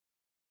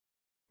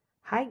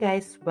Hi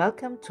guys,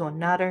 welcome to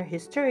another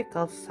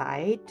historical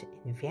site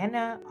in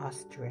Vienna,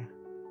 Austria.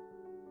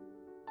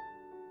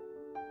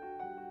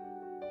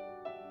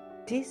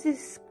 This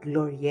is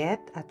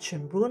Gloriette at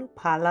Schönbrunn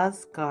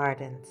Palace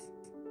Gardens.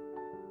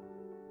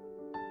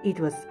 It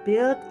was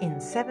built in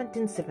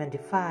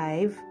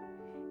 1775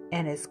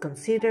 and is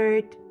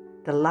considered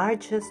the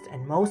largest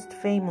and most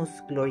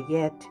famous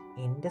gloriette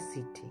in the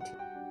city.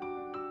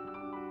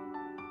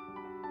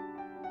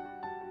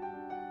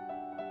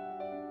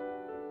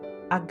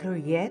 A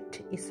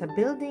gloriette is a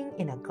building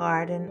in a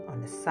garden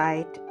on a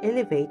site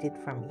elevated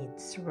from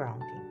its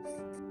surroundings.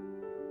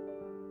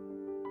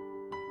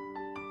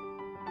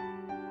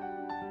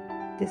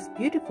 This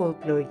beautiful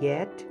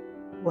gloriette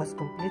was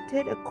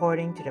completed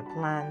according to the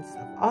plans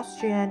of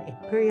Austrian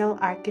imperial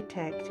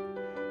architect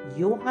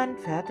Johann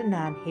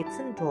Ferdinand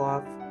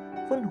Hitzendorf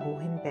von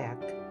Hohenberg.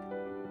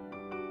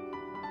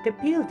 The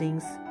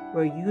buildings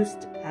were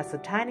used as a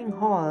dining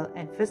hall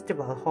and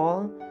festival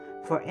hall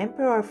for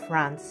Emperor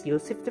Franz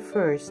Joseph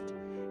I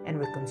and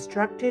were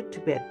constructed to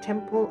be a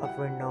temple of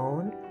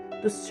renown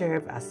to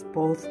serve as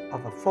both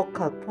of a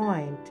focal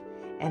point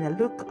and a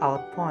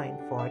lookout point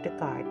for the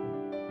garden.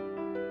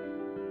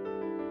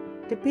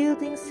 The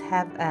buildings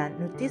have a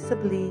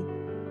noticeably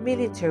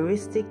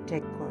militaristic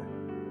decor,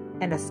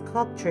 and the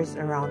sculptures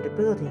around the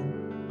building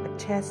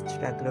attest to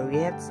the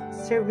gloriettes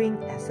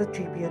serving as a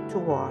tribute to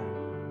war.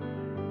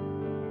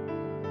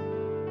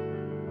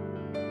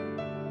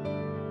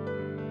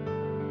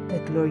 The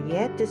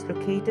gloriette is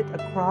located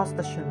across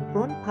the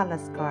Schönbrunn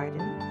Palace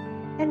Garden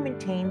and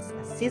maintains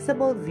a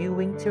seeable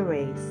viewing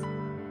terrace.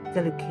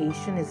 The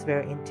location is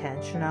very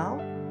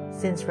intentional,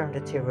 since from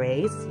the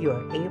terrace you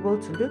are able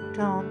to look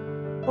down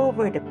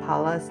over the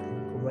palace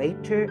and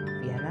Greater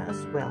Vienna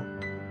as well,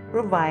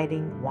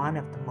 providing one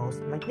of the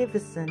most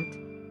magnificent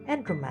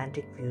and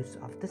romantic views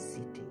of the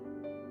city.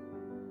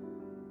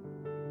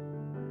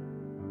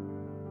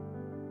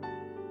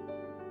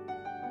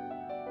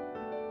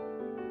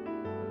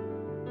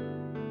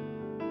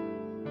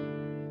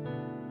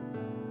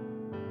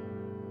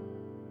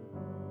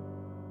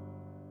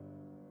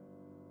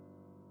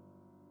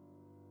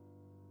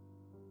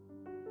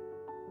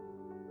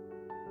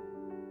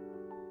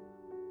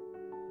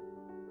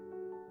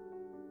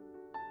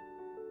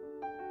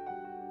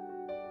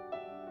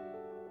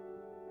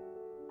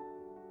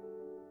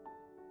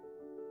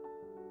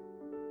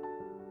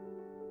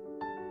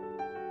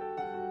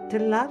 The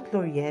La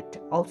Gloriette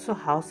also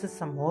houses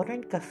a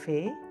modern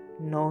cafe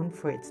known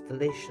for its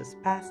delicious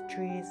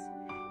pastries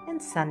and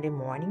Sunday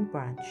morning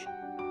brunch,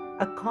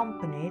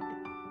 accompanied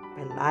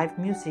by live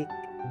music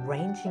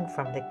ranging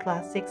from the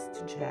classics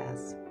to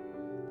jazz.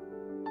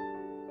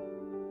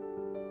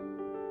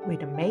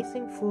 With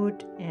amazing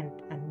food and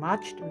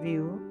unmatched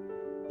view,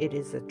 it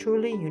is a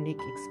truly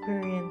unique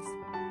experience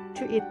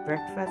to eat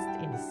breakfast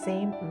in the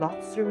same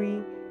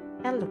luxury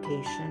and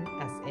location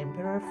as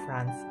Emperor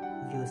Franz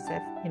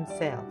Joseph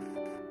himself.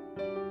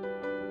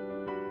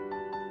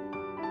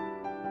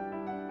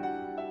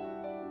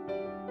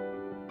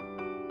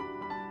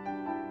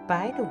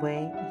 By the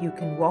way, you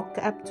can walk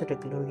up to the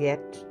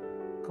gloriette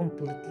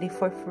completely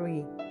for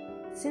free,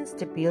 since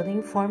the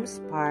building forms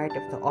part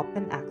of the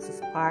open access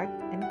park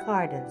and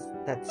gardens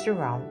that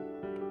surround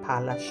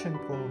Palace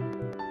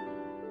Schönbrunn.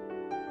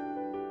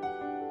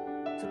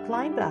 To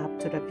climb up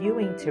to the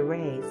viewing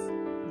terrace,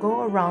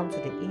 go around to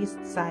the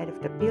east side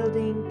of the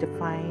building to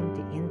find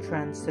the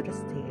entrance to the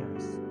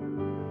stairs.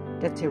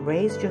 The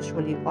terrace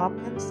usually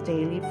opens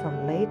daily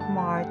from late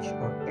March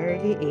or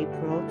early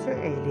April to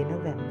early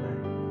November.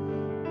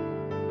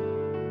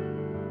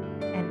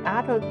 An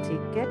adult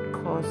ticket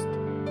costs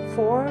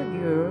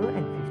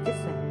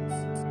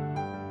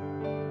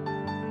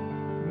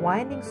 €4.50.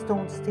 Winding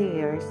stone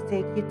stairs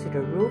take you to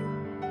the roof,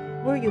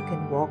 where you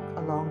can walk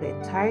along the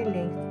entire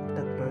length of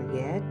the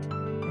gloriette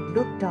and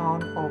look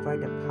down over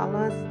the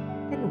palace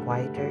and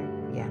wider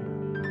Vienna.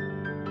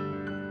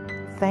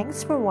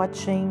 Thanks for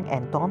watching,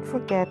 and don't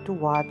forget to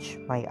watch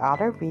my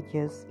other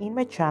videos in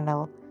my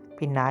channel,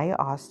 Pinay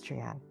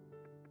Austrian.